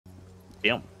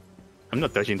Damn. I'm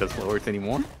not touching those flowers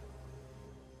anymore.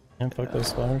 Can't fuck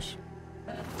those flowers.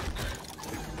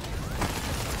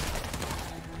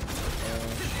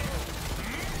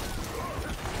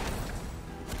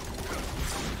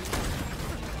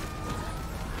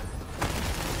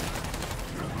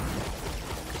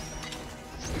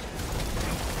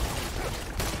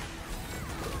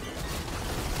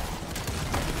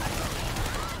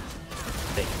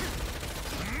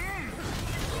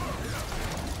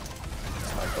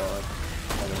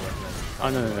 Oh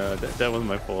no, that wasn't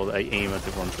my fault. I aim at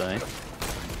the wrong side.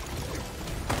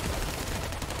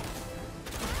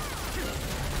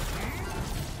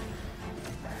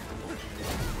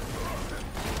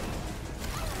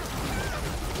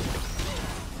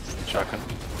 Shotgun.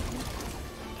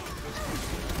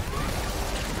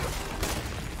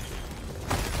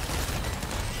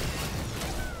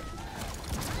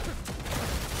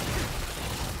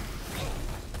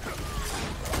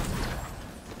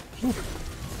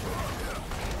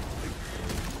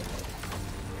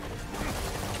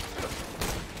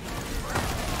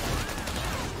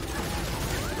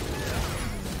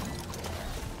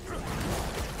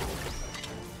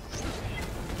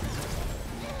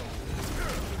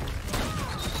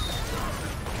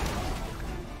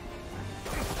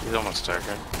 He's almost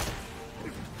darker.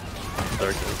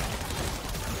 Darker.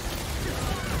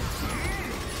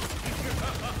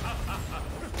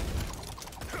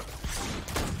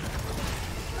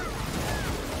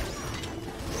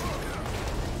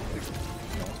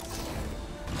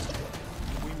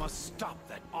 We must stop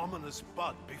that ominous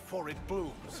bud before it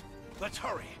blooms. Let's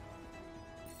hurry.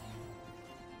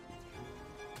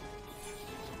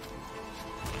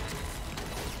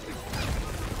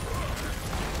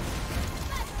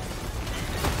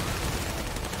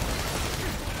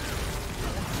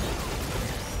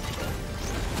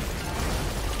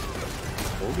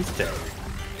 He's dead.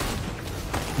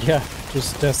 Yeah,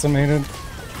 just decimated.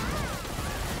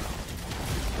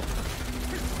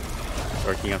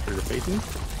 Working after the facing.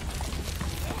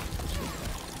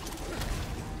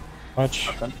 Watch.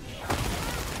 Okay.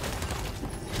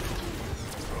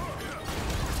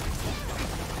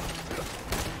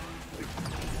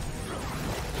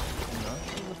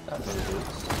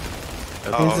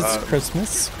 Means it's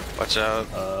Christmas. Watch out.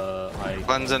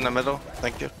 One's in the middle.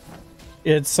 Thank you.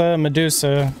 It's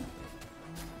Medusa.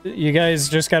 You guys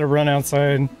just gotta run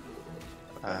outside.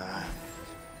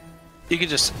 You can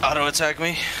just auto attack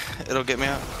me. It'll get me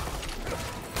out.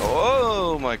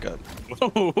 Oh my god.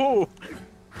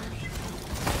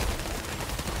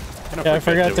 Yeah, I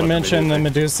forgot to mention the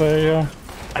Medusa. Yeah.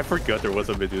 I forgot there was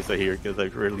a Medusa here because I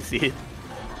rarely see it.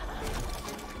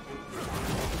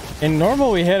 In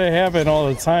normal, we had it happen all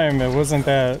the time. It wasn't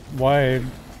that wide.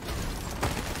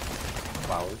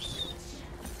 Flowers.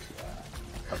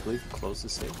 I believe close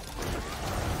is safe.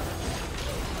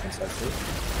 Inside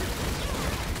safe.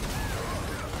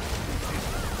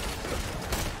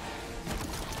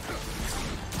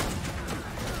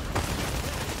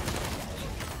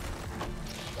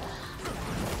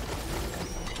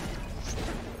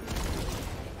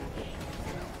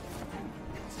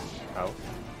 Out.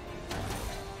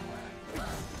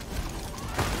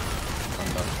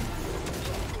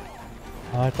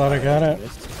 I thought I got it.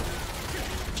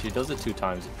 She does it 2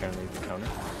 times apparently to counter.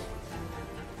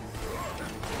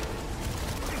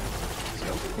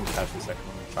 So we can catch the second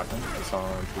one. Shotgun. It's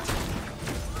on pizza.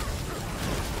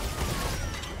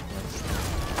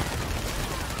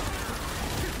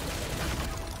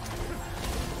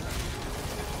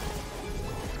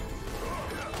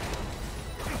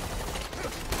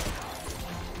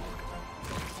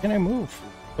 Can I move?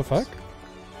 The fuck?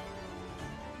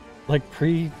 Like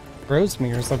pre-froze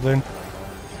me or something.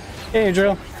 Hey,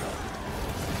 Drill.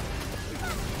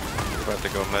 About to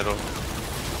go middle.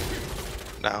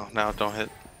 Now, don't hit.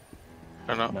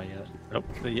 Or no? Not yet. Nope,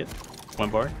 not yet. One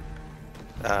bar.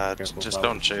 Just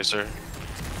don't chase her.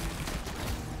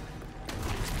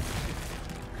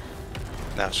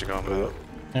 Now she going middle.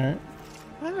 Alright.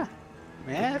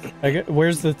 Man.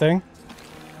 Where's the thing?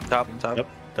 Top. Yep,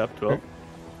 top 12.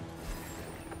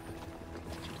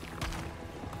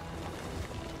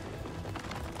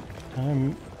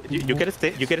 You gotta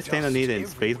stay. You gotta stand on it in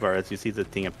spacebar as you see the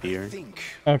thing appear.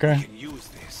 Okay. We can use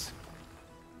this.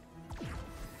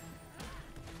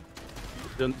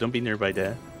 Don't be nearby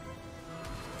that.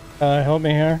 Help me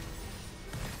here.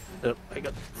 Oh, I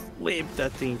got slipped.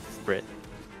 That thing spread.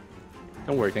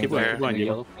 Don't worry. Ping Keep going. there, Keep going. ping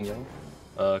yellow, ping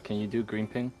yellow. Can you do green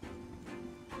ping?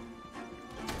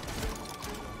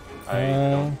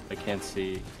 I can't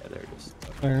see. Yeah, there it is.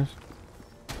 There's.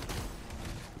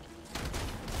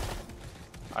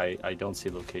 I don't see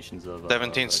locations of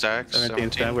 17 stacks.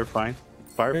 17 stand, we're fine.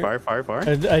 Fire, fire, fire, fire.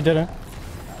 I didn't.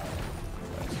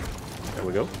 There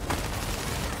we go.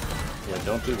 Yeah,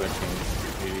 don't do red chains.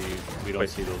 We don't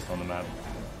see those on the map.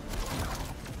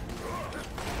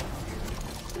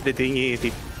 The thing is,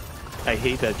 I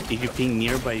hate that if you ping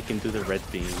nearby, you can do the red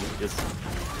thing. Just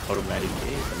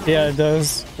automatically. Yeah, it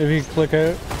does. If you click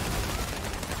out.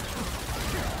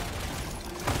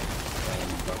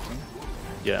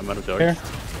 Yeah, I'm out of Here. dodge.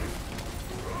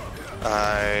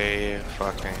 I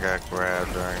fucking got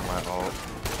grabbed during my ult.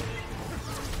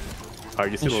 Are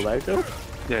you still alive though?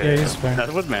 Yeah, he's fine.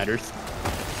 That's what matters.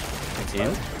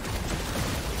 In.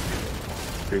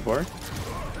 3-4.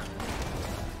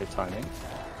 Good timing.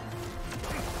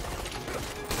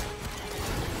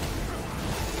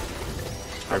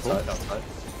 Careful. Outside.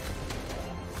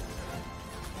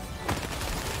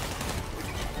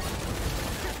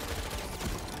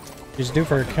 He's due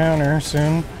for a counter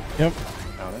soon. Yep.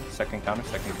 Counter. Second counter.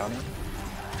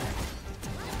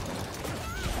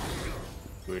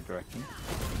 Weird direction.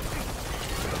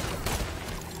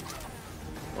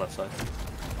 Left side.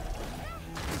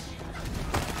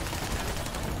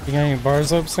 You got any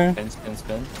bars up soon?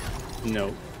 Spin.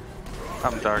 No.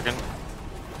 I'm darkened.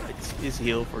 It's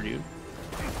heal for you.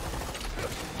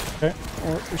 Okay.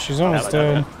 She's almost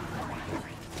dead.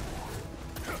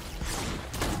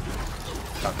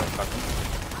 Shotgun.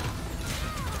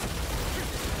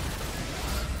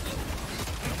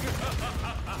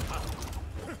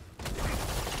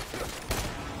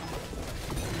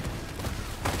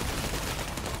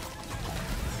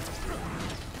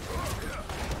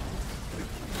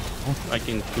 I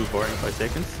can do 4 in 5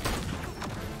 seconds.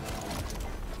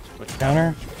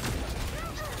 Counter.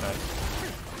 Nice.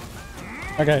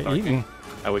 I got eaten.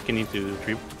 Awaken into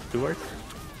 2 wards.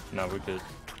 No, we're good.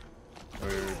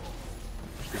 We're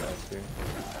guys here.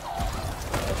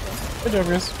 Good job,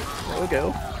 Chris. There we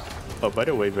go. Oh, by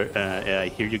the way, I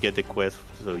hear you get the quest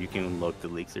so you can unlock the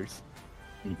elixirs.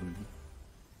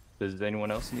 Does anyone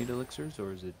else need elixirs,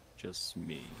 or is it just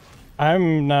me?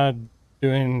 I'm not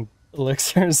doing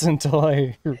elixirs until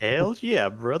I Hell yeah,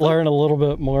 brother. learn a little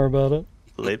bit more about it.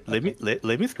 Let me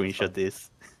screenshot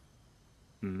this.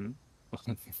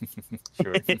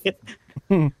 Sure.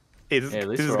 This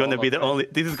is gonna be the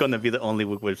only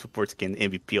week where supports can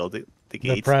MVP all the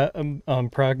gates.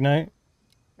 Prognite.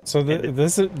 So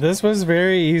this was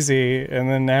very easy, and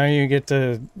then now you get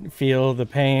to feel the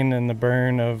pain and the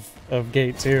burn of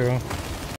Gate 2.